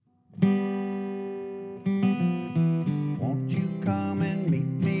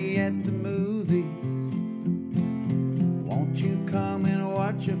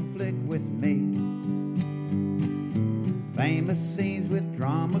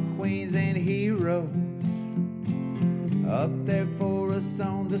up there for us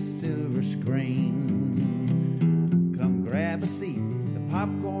on the silver screen. Come grab a seat, the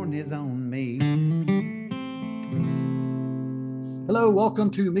popcorn is on me. Hello, welcome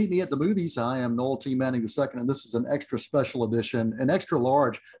to Meet Me at the Movies. I am Noel T. Manning II, and this is an extra special edition, an extra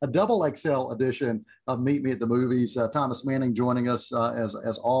large, a double XL edition of Meet Me at the Movies. Thomas Manning joining us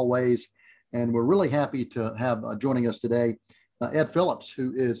as always, and we're really happy to have joining us today Ed Phillips,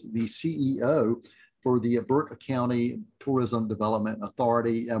 who is the CEO for the Burke County Tourism Development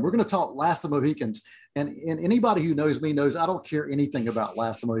Authority. And we're going to talk Last of the Mohicans. And anybody who knows me knows I don't care anything about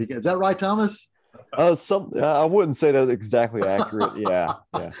Last of the Mohicans. Is that right, Thomas? I wouldn't say that's exactly accurate. Yeah.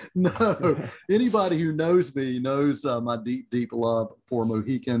 No, anybody who knows me knows my deep love for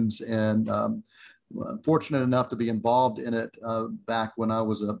Mohicans, and fortunate enough to be involved in it back when I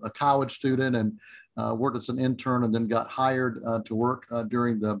was a college student, and worked as an intern, and then got hired to work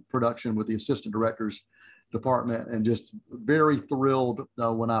during the production with the assistant directors department, and just very thrilled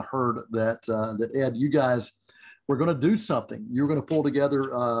when I heard that Ed, you guys we're going to do something. You're going to pull together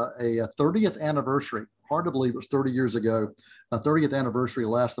a 30th anniversary. Hard to believe it was 30 years ago. A 30th anniversary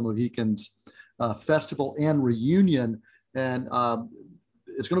of Last of the Mohicans festival and reunion. And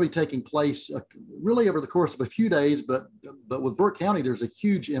it's going to be taking place really over the course of a few days. But with Burke County, there's a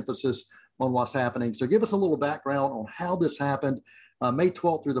huge emphasis on what's happening. So give us a little background on how this happened. May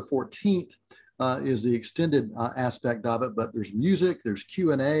 12th through the 14th is the extended aspect of it. But there's music, there's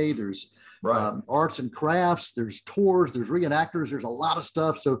Q&A, there's arts and crafts, there's tours, there's reenactors, there's a lot of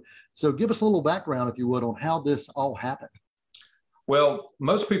stuff. So give us a little background, if you would, on how this all happened. Well,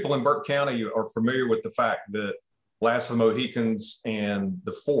 most people in Burke County are familiar with the fact that Last of the Mohicans and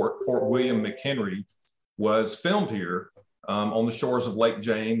the Fort William McHenry, was filmed here on the shores of Lake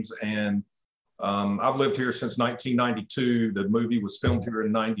James. And I've lived here since 1992. The movie was filmed here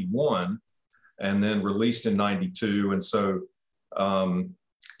in 91 and then released in 92. And so,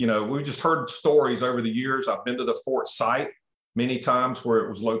 we just heard stories over the years. I've been to the fort site many times where it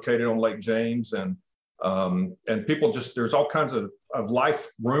was located on Lake James, and people there's all kinds of life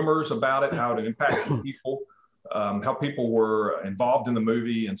rumors about it, how it impacted people, how people were involved in the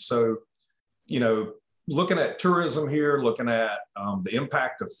movie. And so, looking at tourism here, looking at the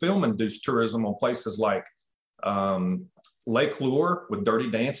impact of film-induced tourism on places like Lake Lure with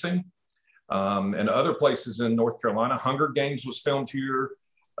Dirty Dancing, and other places in North Carolina. Hunger Games was filmed here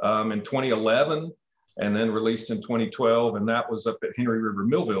in 2011 and then released in 2012. And that was up at Henry River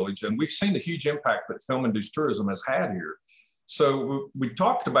Mill Village. And we've seen the huge impact that film-induced tourism has had here. So we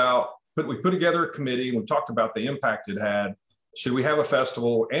put together a committee, and we talked about the impact it had. Should we have a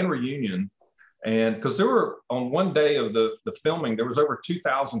festival and reunion? And because there were, on one day of the filming, there was over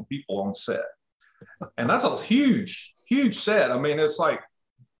 2,000 people on set. And that's a huge, huge set. I mean, it's like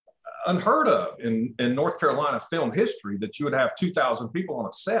unheard of in North Carolina film history that you would have 2,000 people on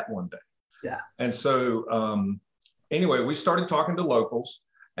a set one day. Yeah. And so anyway, we started talking to locals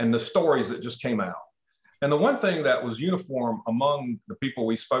and the stories that just came out. And the one thing that was uniform among the people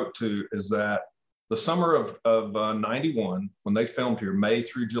we spoke to is that the summer of 91, when they filmed here, May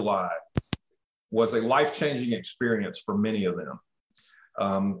through July, was a life-changing experience for many of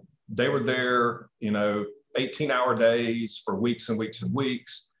them. They were there, 18-hour days for weeks and weeks and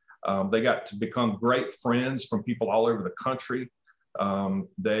weeks. They got to become great friends from people all over the country.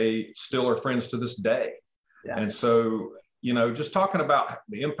 They still are friends to this day. Yeah. And so, just talking about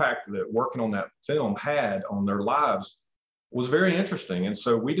the impact that working on that film had on their lives was very interesting. And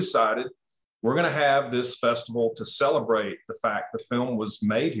so we decided we're going to have this festival to celebrate the fact the film was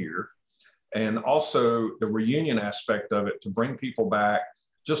made here, and also the reunion aspect of it, to bring people back,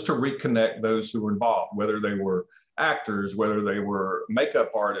 just to reconnect those who were involved, whether they were actors, whether they were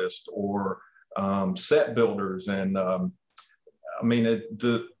makeup artists or set builders. And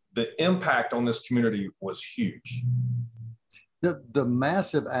the impact on this community was huge. The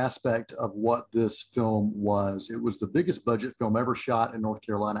massive aspect of what this film was, it was the biggest budget film ever shot in North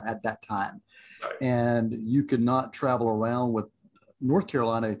Carolina at that time. Right. And you could not travel around with North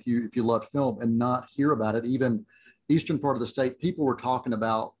Carolina if you loved film and not hear about it. Even eastern part of the state, people were talking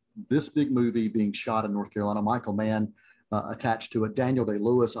about this big movie being shot in North Carolina. Michael Mann attached to it, Daniel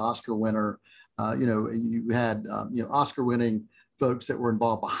Day-Lewis, Oscar winner. You had Oscar-winning folks that were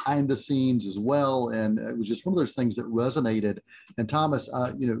involved behind the scenes as well, and it was just one of those things that resonated. And Thomas,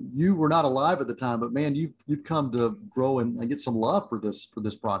 you were not alive at the time, but man, you've come to grow and get some love for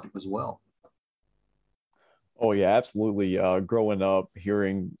this project as well. Oh yeah, absolutely. Growing up,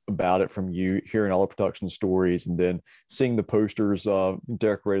 hearing about it from you, hearing all the production stories, and then seeing the posters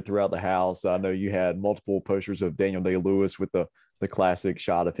decorated throughout the house. I know you had multiple posters of Daniel Day-Lewis with the classic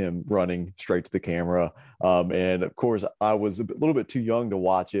shot of him running straight to the camera. And of course, I was a little bit too young to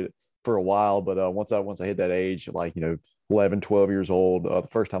watch it for a while, but once I hit that age, like 11, 12 years old, the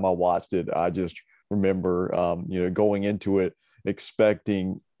first time I watched it, I just remember going into it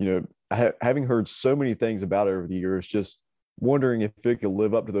expecting having heard so many things about it over the years, just wondering if it could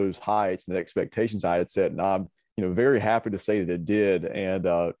live up to those heights and the expectations I had set. And I'm, very happy to say that it did.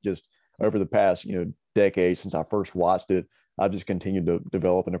 And just over the past, decade since I first watched it, I've just continued to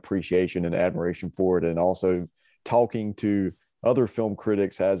develop an appreciation and admiration for it. And also talking to other film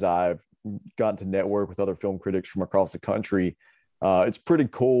critics as I've gotten to network with other film critics from across the country. It's pretty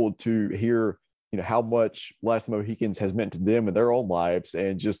cool to hear how much Last of the Mohicans has meant to them in their own lives,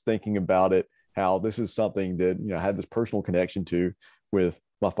 and just thinking about it, how this is something that I had this personal connection to with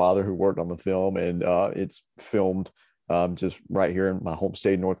my father who worked on the film, and it's filmed just right here in my home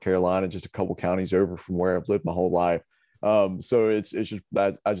state, North Carolina, just a couple counties over from where I've lived my whole life. So it's just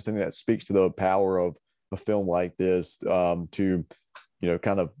I just think that speaks to the power of a film like this to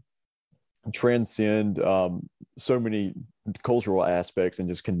kind of transcend so many cultural aspects and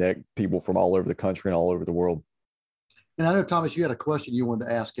just connect people from all over the country and all over the world. And I know, Thomas, you had a question you wanted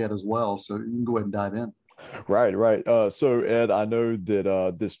to ask Ed as well, so you can go ahead and dive in. Right. So Ed, I know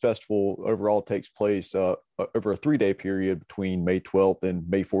that this festival overall takes place over a 3-day period between May 12th and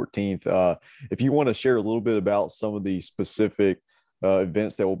May 14th. If you want to share a little bit about some of the specific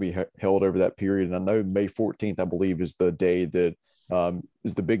events that will be held over that period. And I know May 14th, I believe, is the day that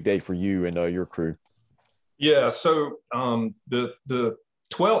is the big day for you and your crew. Yeah, so the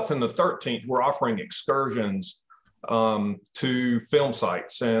 12th and the 13th, we're offering excursions to film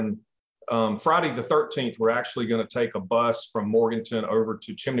sites. And Friday the 13th, we're actually going to take a bus from Morganton over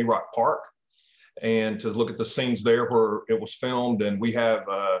to Chimney Rock Park and to look at the scenes there where it was filmed. And we have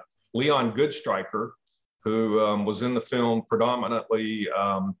Leon Goodstriker, who was in the film predominantly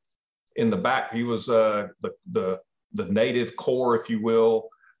in the back. He was the native core, if you will.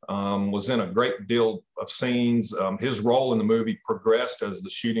 Was in a great deal of scenes. His role in the movie progressed as the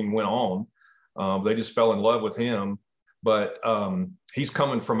shooting went on. They just fell in love with him. But he's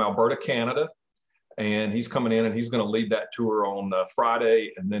coming from Alberta, Canada, and he's coming in and he's going to lead that tour on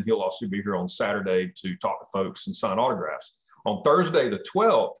Friday. And then he'll also be here on Saturday to talk to folks and sign autographs. On Thursday, the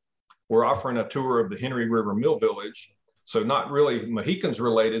 12th, we're offering a tour of the Henry River Mill Village. So not really Mohicans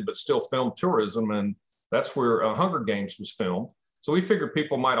related, but still film tourism. And that's where Hunger Games was filmed. So we figured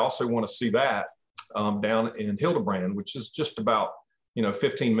people might also want to see that down in Hildebrand, which is just about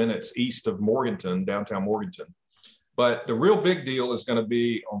 15 minutes east of Morganton, downtown Morganton. But the real big deal is going to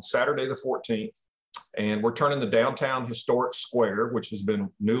be on Saturday the 14th, and we're turning the downtown historic square, which has been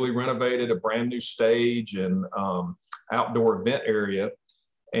newly renovated, a brand new stage and outdoor event area,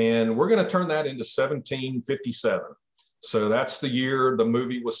 and we're going to turn that into 1757. So that's the year the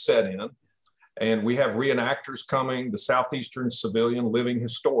movie was set in. And we have reenactors coming. The Southeastern Civilian Living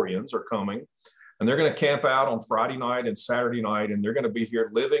Historians are coming. And they're going to camp out on Friday night and Saturday night. And they're going to be here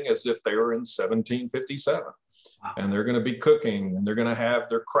living as if they were in 1757. Wow. And they're going to be cooking. And they're going to have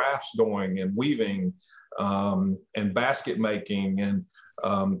their crafts going and weaving and basket making. And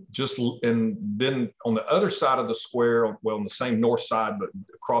and then on the other side of the square, well, on the same north side, but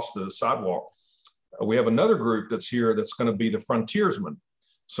across the sidewalk, we have another group that's here that's going to be the frontiersmen.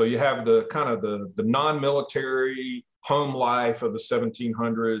 So you have the kind of the non-military home life of the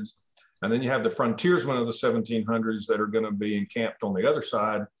 1700s, and then you have the frontiersmen of the 1700s that are going to be encamped on the other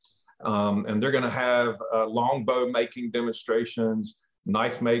side, and they're going to have longbow making demonstrations,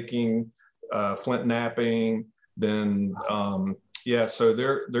 knife making, flint knapping. Then so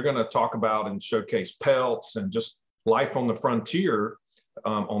they're going to talk about and showcase pelts and just life on the frontier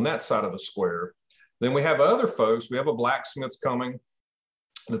on that side of the square. Then we have other folks. We have a blacksmith coming.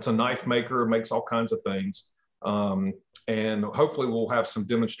 That's a knife maker, makes all kinds of things. And hopefully we'll have some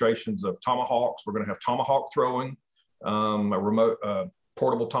demonstrations of tomahawks. We're going to have tomahawk throwing, a remote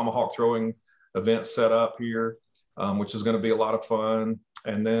portable tomahawk throwing event set up here, which is going to be a lot of fun.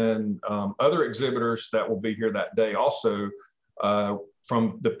 And then other exhibitors that will be here that day also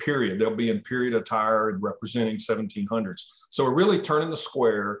from the period. They'll be in period attire and representing 1700s. So we're really turning the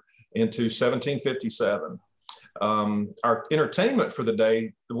square into 1757. Our entertainment for the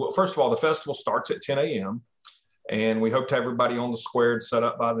day, well, first of all, the festival starts at 10 a.m. and we hope to have everybody on the square and set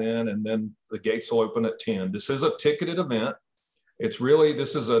up by then, and then the gates will open at 10. This is a ticketed event.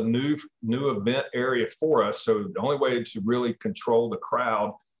 This is a new event area for us. So the only way to really control the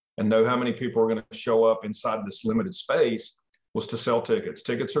crowd and know how many people are going to show up inside this limited space was to sell tickets.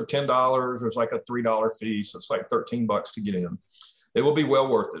 Tickets are $10. There's like a $3 fee. So it's like $13 to get in. It will be well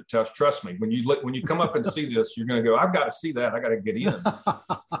worth it. Trust me. When you come up and see this, you're going to go, I've got to see that. I got to get in.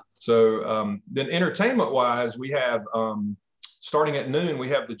 So then entertainment wise, we have, starting at noon, we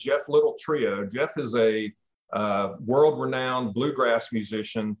have the Jeff Little Trio. Jeff is a world-renowned bluegrass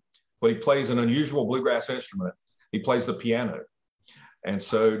musician, but he plays an unusual bluegrass instrument. He plays the piano. And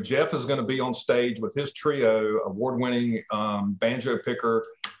so Jeff is going to be on stage with his trio, award-winning banjo picker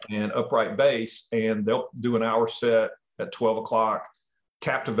and upright bass, and they'll do an hour set at 12 o'clock,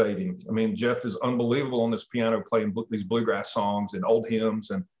 captivating. I mean, Jeff is unbelievable on this piano, playing these bluegrass songs and old hymns,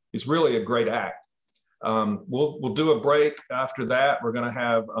 and he's really a great act. We'll do a break after that. We're going to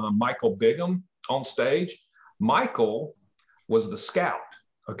have Michael Bigham on stage. Michael was the scout.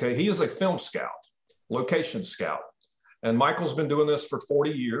 Okay, he is a film scout, location scout. And Michael's been doing this for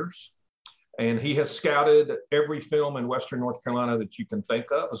 40 years. And he has scouted every film in Western North Carolina that you can think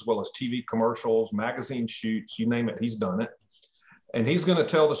of, as well as TV commercials, magazine shoots, you name it, he's done it. And he's going to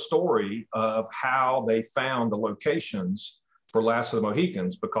tell the story of how they found the locations for Last of the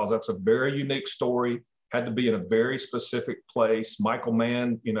Mohicans, because that's a very unique story, had to be in a very specific place. Michael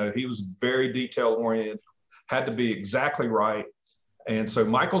Mann, you know, he was very detail oriented, had to be exactly right. And so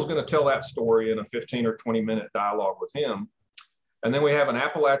Michael's going to tell that story in a 15 or 20-minute dialogue with him. And then we have an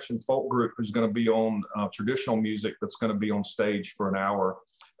Appalachian folk group who's going to be on traditional music that's going to be on stage for an hour.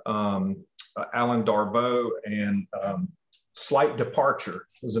 Alan Darvaux and Slight Departure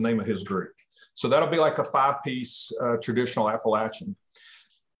is the name of his group. So that'll be like a 5-piece traditional Appalachian.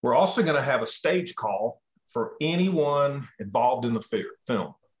 We're also going to have a stage call for anyone involved in the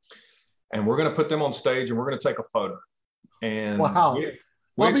film. And we're going to put them on stage and we're going to take a photo. And wow.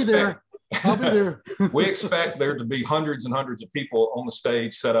 I'll be there. I'll be there. We expect there to be hundreds and hundreds of people on the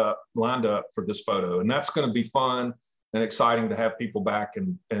stage set up, lined up for this photo. And that's going to be fun and exciting to have people back.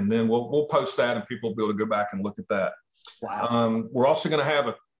 And then we'll post that and people will be able to go back and look at that. Wow. We're also going to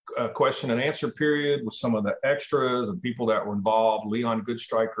have a question and answer period with some of the extras and people that were involved. Leon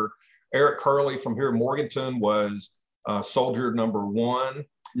Goodstriker, Eric Hurley from here in Morganton was soldier number 1.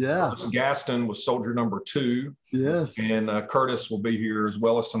 Yeah. Curtis Gaston was soldier number 2. Yes. And Curtis will be here as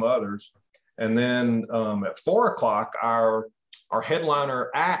well as some others. And then at 4 o'clock, our headliner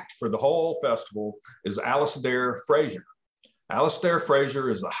act for the whole festival is Alasdair Fraser. Alasdair Fraser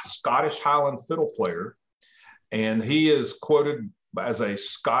is a Scottish Highland fiddle player, and he is quoted as a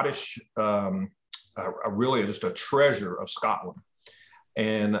Scottish, really just a treasure of Scotland.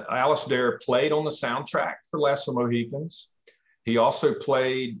 And Alasdair played on the soundtrack for Last of the Mohicans. He also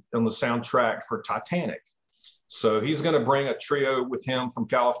played on the soundtrack for Titanic. So he's going to bring a trio with him from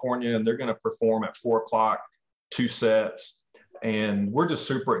California, and they're going to perform at 4 o'clock, 2 sets. And we're just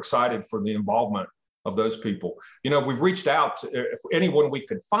super excited for the involvement of those people. You know, we've reached out to if anyone we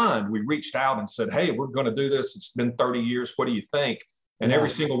could find. We reached out and said, hey, we're going to do this. It's been 30 years. What do you think? And every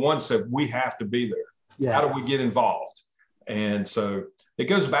single one said, we have to be there. Yeah. How do we get involved? And so it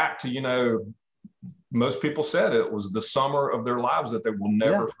goes back to, you know, most people said it was the summer of their lives that they will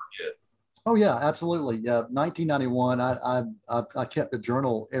never forget. Oh yeah, absolutely. Yeah, 1991. I kept a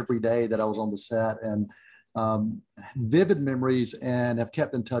journal every day that I was on the set, and vivid memories, and have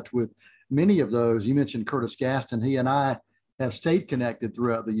kept in touch with many of those. You mentioned Curtis Gaston. He and I have stayed connected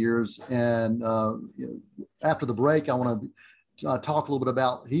throughout the years. And after the break, I want to talk a little bit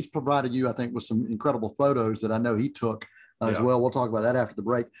about. He's provided you, I think, with some incredible photos that I know he took. As well. We'll talk about that after the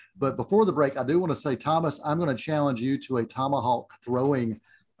break. But before the break, I do want to say, Thomas, I'm going to challenge you to a tomahawk throwing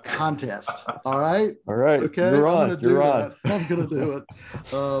contest. All right? All right. Okay. You're on. I'm going to do it.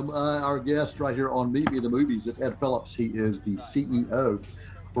 Our guest right here on Meet Me the Movies is Ed Phillips. He is the CEO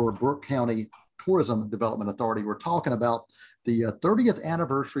for Burke County Tourism Development Authority. We're talking about the 30th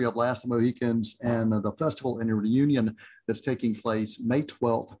anniversary of Last of the Mohicans and the festival and reunion that's taking place May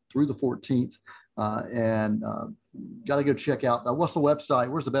 12th through the 14th. Got to go check out. What's the website?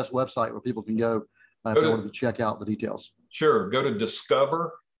 Where's the best website where people can go if they wanted to check out the details? Sure. Go to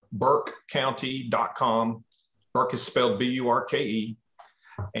discoverburkecounty.com. Burke is spelled B-U-R-K-E.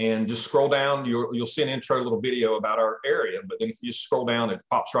 And just scroll down. You'll see an intro little video about our area. But then if you just scroll down, it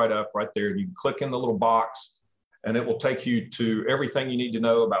pops right up right there. You can click in the little box, and it will take you to everything you need to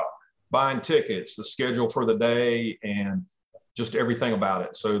know about buying tickets, the schedule for the day, and just everything about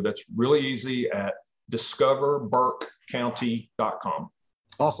it. So that's really easy at discoverburkecounty.com.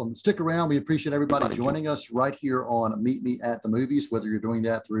 Awesome. Stick around. We appreciate everybody joining us right here on Meet Me at the Movies, whether you're doing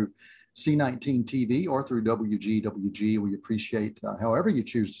that through C19 TV or through WGWG. We appreciate however you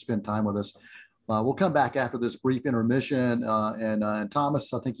choose to spend time with us. We'll come back after this brief intermission. And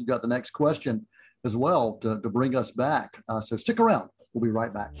Thomas, I think you got the next question as well to bring us back. So stick around. We'll be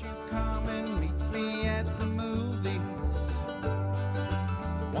right back. Come and meet me at the movies.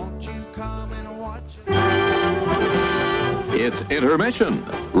 Won't you come and watch it? It's intermission.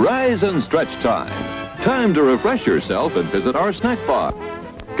 Rise and stretch time. Time to refresh yourself and visit our snack bar.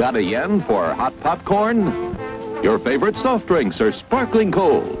 Got a yen for hot popcorn? Your favorite soft drinks are sparkling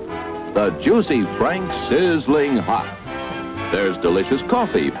cold. The juicy Frank sizzling hot. There's delicious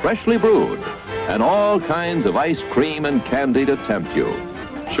coffee, freshly brewed, and all kinds of ice cream and candy to tempt you.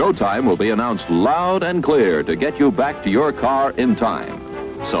 Showtime will be announced loud and clear to get you back to your car in time.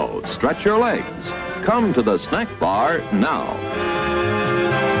 So stretch your legs. Come to the snack bar now.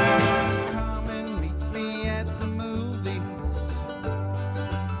 Come and meet me at the movies.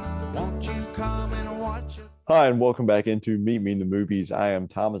 Won't you come and watch it? Hi, and welcome back into Meet Me in the Movies. I am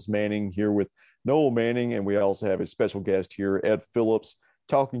Thomas Manning here with Noel Manning, and we also have a special guest here, Ed Phillips,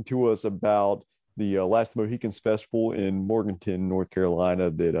 talking to us about the Last of the Mohicans Festival in Morganton, North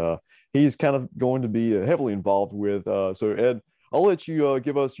Carolina, that he's kind of going to be heavily involved with. So, Ed, I'll let you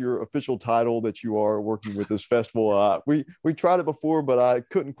give us your official title that you are working with this festival. We tried it before, but I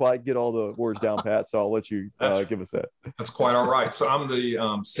couldn't quite get all the words down pat, so I'll let you give us that. That's quite all right. So I'm the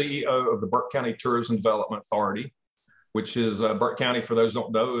CEO of the Burke County Tourism Development Authority, which is Burke County, for those who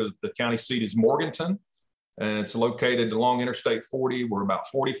don't know, is the county seat is Morganton, and it's located along Interstate 40. We're about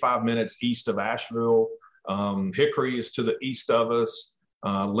 45 minutes east of Asheville. Hickory is to the east of us.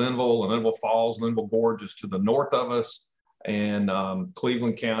 Linville and Linville Falls, Linville Gorge is to the north of us. And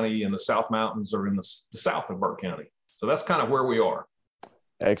Cleveland County and the South Mountains are in the south of Burke County. So that's kind of where we are.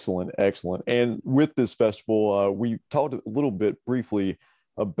 Excellent, excellent. And with this festival, we talked a little bit briefly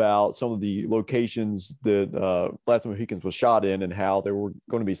about some of the locations that Last of the Mohicans was shot in and how there were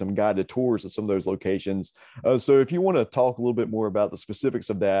going to be some guided tours of some of those locations. So if you want to talk a little bit more about the specifics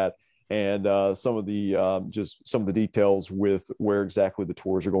of that and some of the details with where exactly the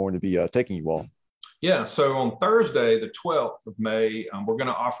tours are going to be taking you all. Yeah, so on Thursday, the 12th of May, we're going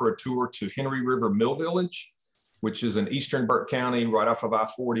to offer a tour to Henry River Mill Village, which is in eastern Burke County, right off of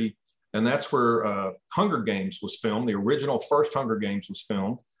I-40. And that's where Hunger Games was filmed. The original first Hunger Games was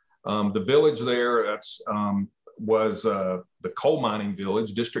filmed. The village there was the coal mining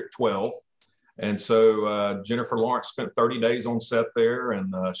village, District 12. And so Jennifer Lawrence spent 30 days on set there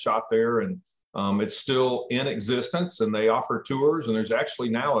and shot there. And it's still in existence, and they offer tours. And there's actually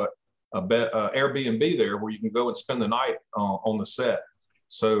now a Airbnb there where you can go and spend the night on the set.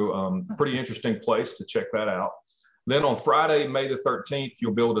 So pretty interesting place to check that out. Then on Friday, May the 13th,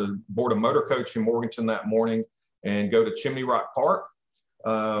 you'll be able to board a motor coach in Morganton that morning and go to Chimney Rock Park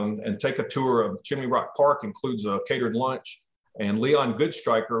and take a tour of Chimney Rock Park. Includes a catered lunch. And Leon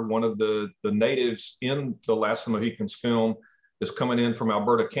Goodstriker, one of the natives in the Last of the Mohicans film, is coming in from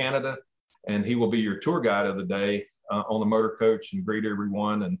Alberta, Canada, and he will be your tour guide of the day on the motor coach and greet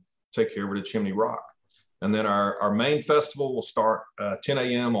everyone and take you over to Chimney Rock. And then our main festival will start 10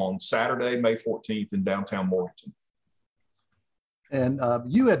 a.m. on Saturday, May 14th in downtown Morganton. And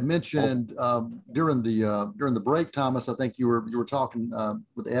you had mentioned during the break, Thomas, I think you were talking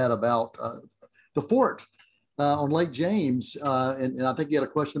with Ed about the fort on Lake James, and I think you had a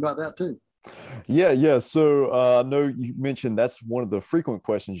question about that too. Yeah. So I know you mentioned that's one of the frequent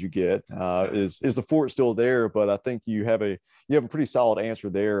questions you get is the fort still there? But I think you have a pretty solid answer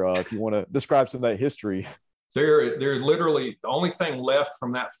there. If you want to describe some of that history. There literally the only thing left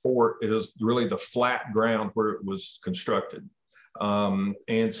from that fort is really the flat ground where it was constructed.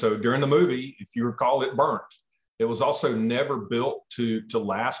 And so during the movie, if you recall, it burnt. It was also never built to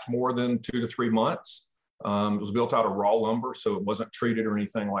last more than 2 to 3 months. It was built out of raw lumber, so it wasn't treated or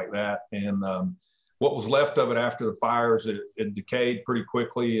anything like that. And what was left of it after the fires, it decayed pretty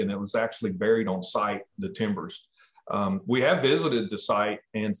quickly, and it was actually buried on site, the timbers. We have visited the site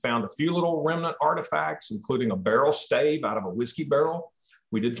and found a few little remnant artifacts, including a barrel stave out of a whiskey barrel.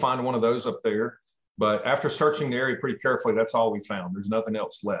 We did find one of those up there, but after searching the area pretty carefully, that's all we found. There's nothing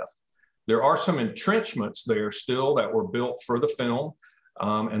else left. There are some entrenchments there still that were built for the film.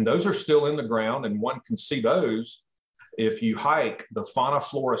 And those are still in the ground, and one can see those if you hike the Fauna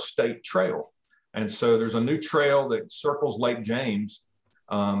Flora State Trail. And so there's a new trail that circles Lake James,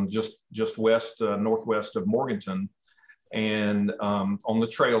 just northwest of Morganton. And on the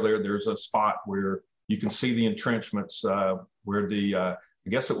trail there's a spot where you can see the entrenchments where I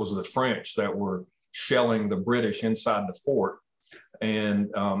guess it was the French that were shelling the British inside the fort.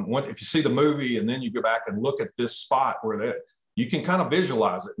 And if you see the movie and then you go back and look at this spot where you can kind of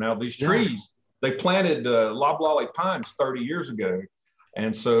visualize it. Now, these trees, they planted loblolly pines 30 years ago,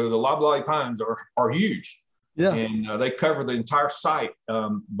 And so the loblolly pines are huge. Yeah. And they cover the entire site.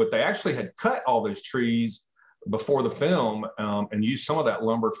 But they actually had cut all those trees before the film and used some of that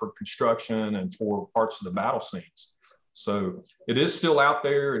lumber for construction and for parts of the battle scenes. So it is still out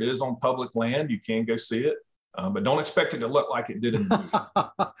there. It is on public land. You can go see it. But don't expect it to look like it did in the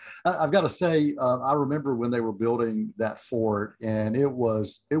movie. I've got to say, I remember when they were building that fort, and it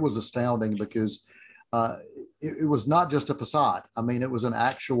was astounding because it was not just a facade. I mean, it was an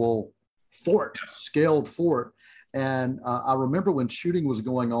actual fort, scaled fort. And I remember when shooting was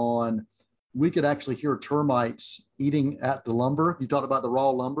going on, we could actually hear termites eating at the lumber. You talked about the raw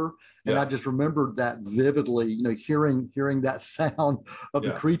lumber, and I just remembered that vividly. You know, hearing that sound of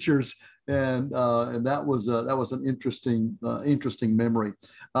the creatures. And that was an interesting memory.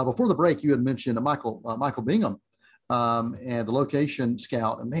 Before the break, you had mentioned Michael Bingham and the location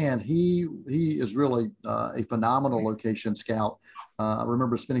scout. And man, he is really a phenomenal location scout. I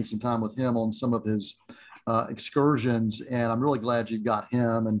remember spending some time with him on some of his excursions, and I'm really glad you got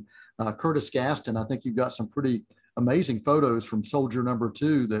him. And Curtis Gaston, I think you've got some pretty amazing photos from Soldier Number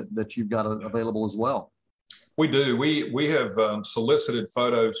 2 that you've got available as well. We do. We have solicited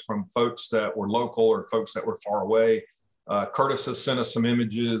photos from folks that were local or folks that were far away. Curtis has sent us some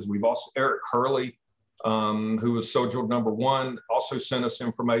images. We've also, Eric Hurley, who was Soldier Number 1, also sent us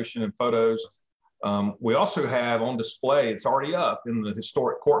information and photos. We also have on display, it's already up in the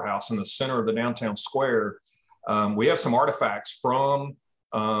historic courthouse in the center of the downtown square. We have some artifacts from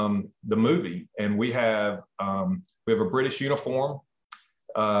the movie, and we have a British uniform.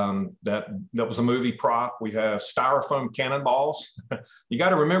 That was a movie prop. We have styrofoam cannonballs. You got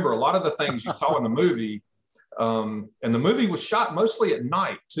to remember a lot of the things you saw in the movie, and the movie was shot mostly at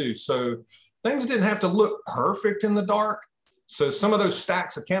night too. So things didn't have to look perfect in the dark. So some of those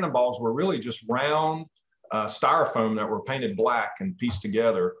stacks of cannonballs were really just round styrofoam that were painted black and pieced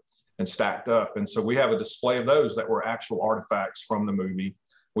together and stacked up. And so we have a display of those that were actual artifacts from the movie.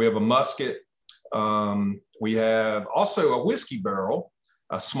 We have a musket. We have also a whiskey barrel,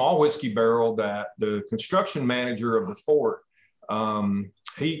 a small whiskey barrel that the construction manager of the fort,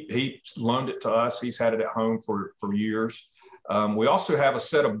 he loaned it to us. He's had it at home for years. We also have a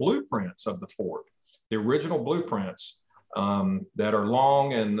set of blueprints of the fort, the original blueprints that are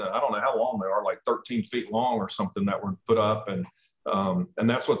long, and I don't know how long they are, like 13 feet long or something, that were put up. And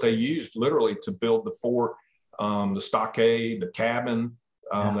that's what they used literally to build the fort, the stockade, the cabin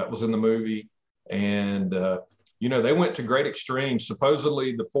that was in the movie. And, you know, they went to great extremes.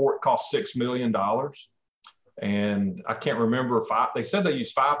 Supposedly the fort cost $6 million. And I can't remember they said they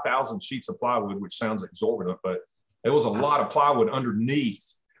used 5,000 sheets of plywood, which sounds exorbitant, but it was a lot of plywood underneath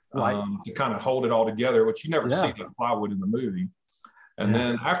to kind of hold it all together, which you never see the plywood in the movie. And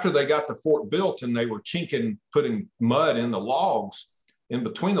then after they got the fort built and they were putting mud in the logs, in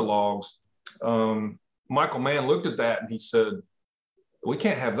between the logs, Michael Mann looked at that and he said, "We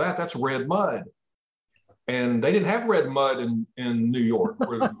can't have that. That's red mud." And they didn't have red mud in New York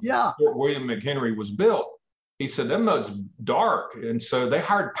where Fort William McHenry was built. He said, "That mud's dark." And so they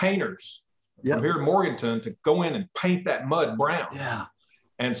hired painters from here in Morganton to go in and paint that mud brown. Yeah.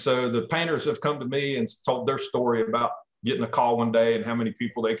 And so the painters have come to me and told their story about getting a call one day and how many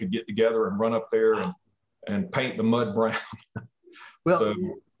people they could get together and run up there and paint the mud brown. Well,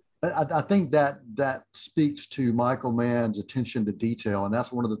 so, I think that speaks to Michael Mann's attention to detail. And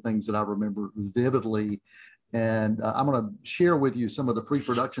that's one of the things that I remember vividly. And I'm going to share with you some of the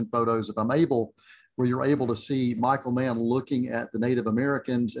pre-production photos, if I'm able, where you're able to see Michael Mann looking at the Native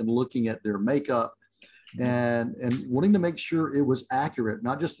Americans and looking at their makeup and wanting to make sure it was accurate,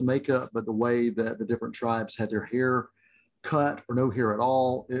 not just the makeup, but the way that the different tribes had their hair cut or no hair at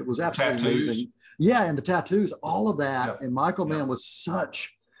all. It was absolutely amazing. Yeah, and the tattoos, all of that. Yeah. And Michael Mann was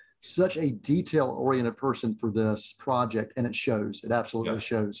such a detail-oriented person for this project, and it shows. It absolutely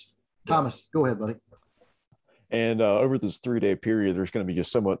shows. Thomas, go ahead, buddy. And over this 3-day period, there's going to be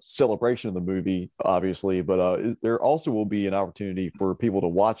just so much celebration of the movie, obviously, but there also will be an opportunity for people to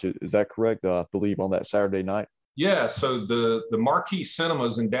watch it. Is that correct? I believe on that Saturday night? Yeah, so the Marquee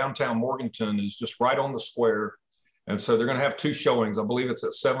Cinemas in downtown Morganton is just right on the square. And so they're going to have 2 showings. I believe it's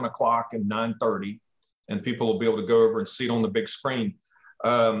at 7 o'clock and 9:30, and people will be able to go over and see it on the big screen.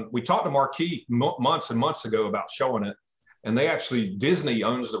 We talked to Marquee months and months ago about showing it, and Disney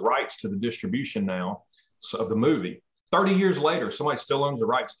owns the rights to the distribution now of the movie. 30 years later, somebody still owns the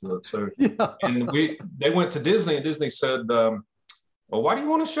rights to it. So, and they went to Disney, and Disney said, "Well, why do you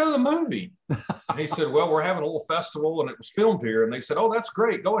want to show the movie?" And he said, "Well, we're having a little festival, and it was filmed here." And they said, "Oh, that's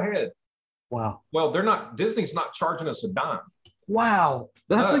great. Go ahead." Wow. Well, Disney's not charging us a dime. Wow,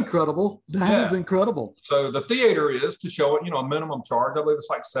 that's incredible. That is incredible. So the theater is to show it, a minimum charge. I believe it's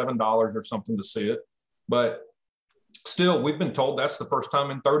like $7 or something to see it. But still, we've been told that's the first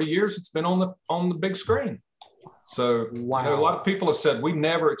time in 30 years it's been on the big screen. So wow. A lot of people have said we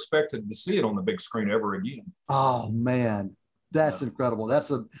never expected to see it on the big screen ever again. Oh man, that's incredible.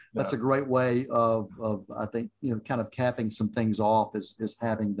 That's a great way of I think kind of capping some things off is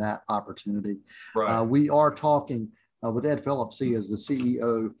having that opportunity. Right. We are talking with Ed Phillips. He is the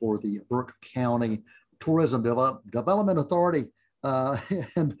CEO for the Burke County Tourism Development Authority.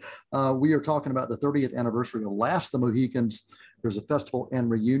 And we are talking about the 30th anniversary of Last the Mohicans. There's a festival and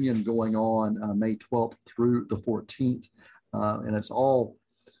reunion going on May 12th through the 14th. And it's all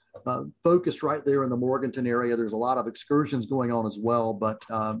focused right there in the Morganton area. There's a lot of excursions going on as well. But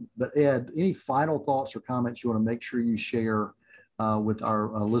Ed, any final thoughts or comments you want to make sure you share with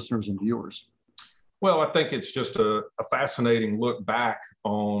our listeners and viewers? Well, I think it's just a fascinating look back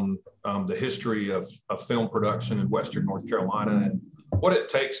on the history of film production in Western North Carolina and what it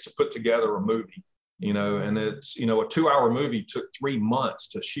takes to put together a movie, and it's, a 2-hour movie took 3 months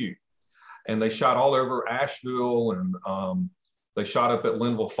to shoot, and they shot all over Asheville, and they shot up at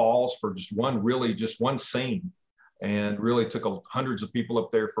Linville Falls for just one scene, and really took hundreds of people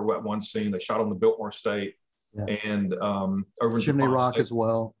up there for one scene. They shot on the Biltmore Estate. Yeah. And over in Chimney Rock as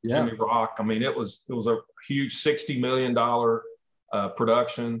well. Yeah. Chimney Rock. I mean, it was a huge $60 million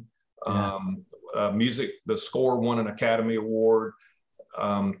production. Music, the score won an Academy Award.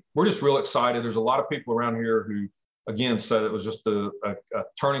 We're just real excited. There's a lot of people around here who, again, said it was just a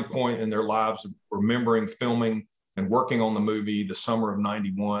turning point in their lives, remembering filming and working on the movie the summer of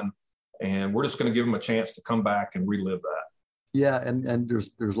 '91. And we're just going to give them a chance to come back and relive that. Yeah, and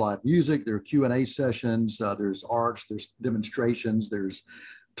there's live music, there are Q&A sessions, there's arts, there's demonstrations, there's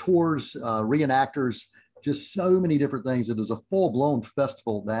tours, reenactors, just so many different things. It is a full-blown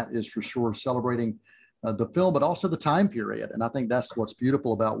festival, that is for sure, celebrating the film, but also the time period. And I think that's what's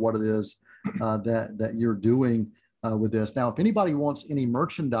beautiful about what it is that you're doing with this. Now, if anybody wants any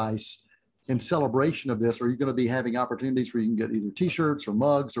merchandise in celebration of this, are you going to be having opportunities where you can get either T-shirts or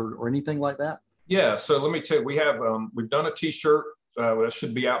mugs or anything like that? Yeah, so let me tell you, we've done a T-shirt that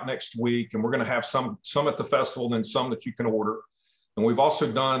should be out next week, and we're going to have some at the festival and then some that you can order. And we've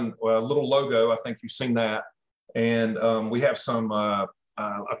also done a little logo. I think you've seen that, and we have some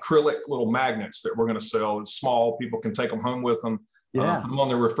acrylic little magnets that we're going to sell. It's small; people can take them home with them, put them on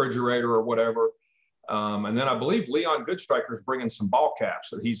their refrigerator or whatever. And then I believe Leon Goodstriker is bringing some ball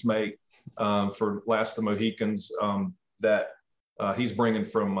caps that he's made for Last the Mohicans that he's bringing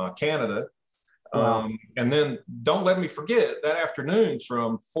from Canada. Wow. And then don't let me forget that afternoon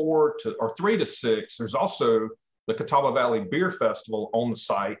from 3 to 6, there's also the Catawba Valley Beer Festival on the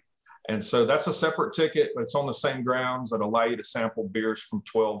site. And so that's a separate ticket. It's on the same grounds that allow you to sample beers from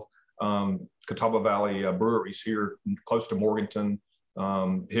 12 Catawba Valley breweries here close to Morganton,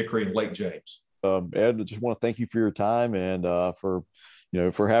 Hickory, and Lake James. Ed, I just want to thank you for your time and for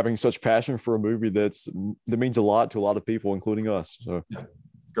having such passion for a movie that means a lot to a lot of people, including us. So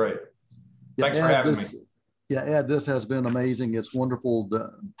great. Thanks for having me. Yeah, Ed, this has been amazing. It's wonderful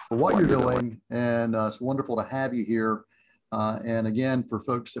for what you're doing, and it's wonderful to have you here. And again, for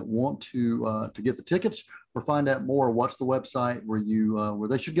folks that want to get the tickets or find out more, what's the website where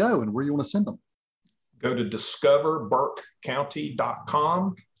they should go and where you want to send them? Go to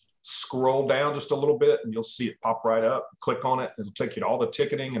discoverburkecounty.com. Scroll down just a little bit, and you'll see it pop right up. Click on it. It'll take you to all the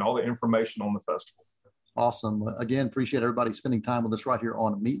ticketing and all the information on the festival. Awesome. Again, appreciate everybody spending time with us right here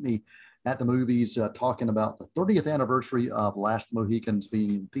on Meet Me at the Movies, talking about the 30th anniversary of Last the Mohicans being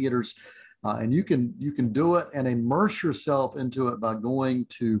in theaters. And you can do it and immerse yourself into it by going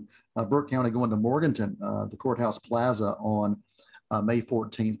to Burke County, going to Morganton, the Courthouse Plaza on May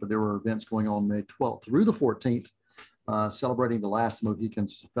 14th. But there were events going on May 12th through the 14th, celebrating the Last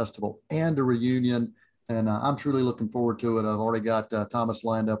Mohicans Festival and a reunion. And I'm truly looking forward to it. I've already got Thomas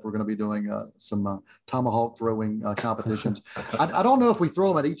lined up. We're going to be doing some tomahawk throwing competitions. I don't know if we throw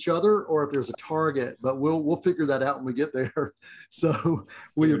them at each other or if there's a target, but we'll figure that out when we get there. So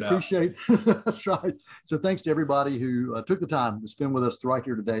we appreciate that's right. So thanks to everybody who took the time to spend with us right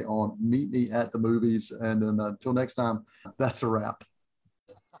here today on Meet Me at the Movies. And then until next time, that's a wrap.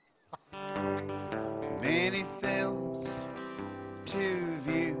 Many films to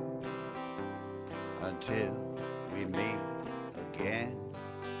view until we meet again.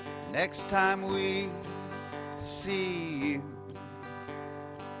 Next time we see you,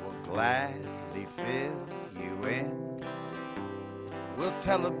 we'll gladly fill you in. We'll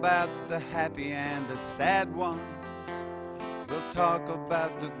tell about the happy and the sad ones. We'll talk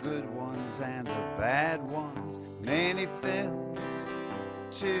about the good ones and the bad ones, many films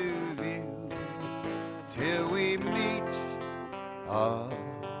to view, till we meet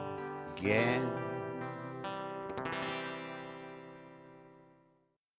again.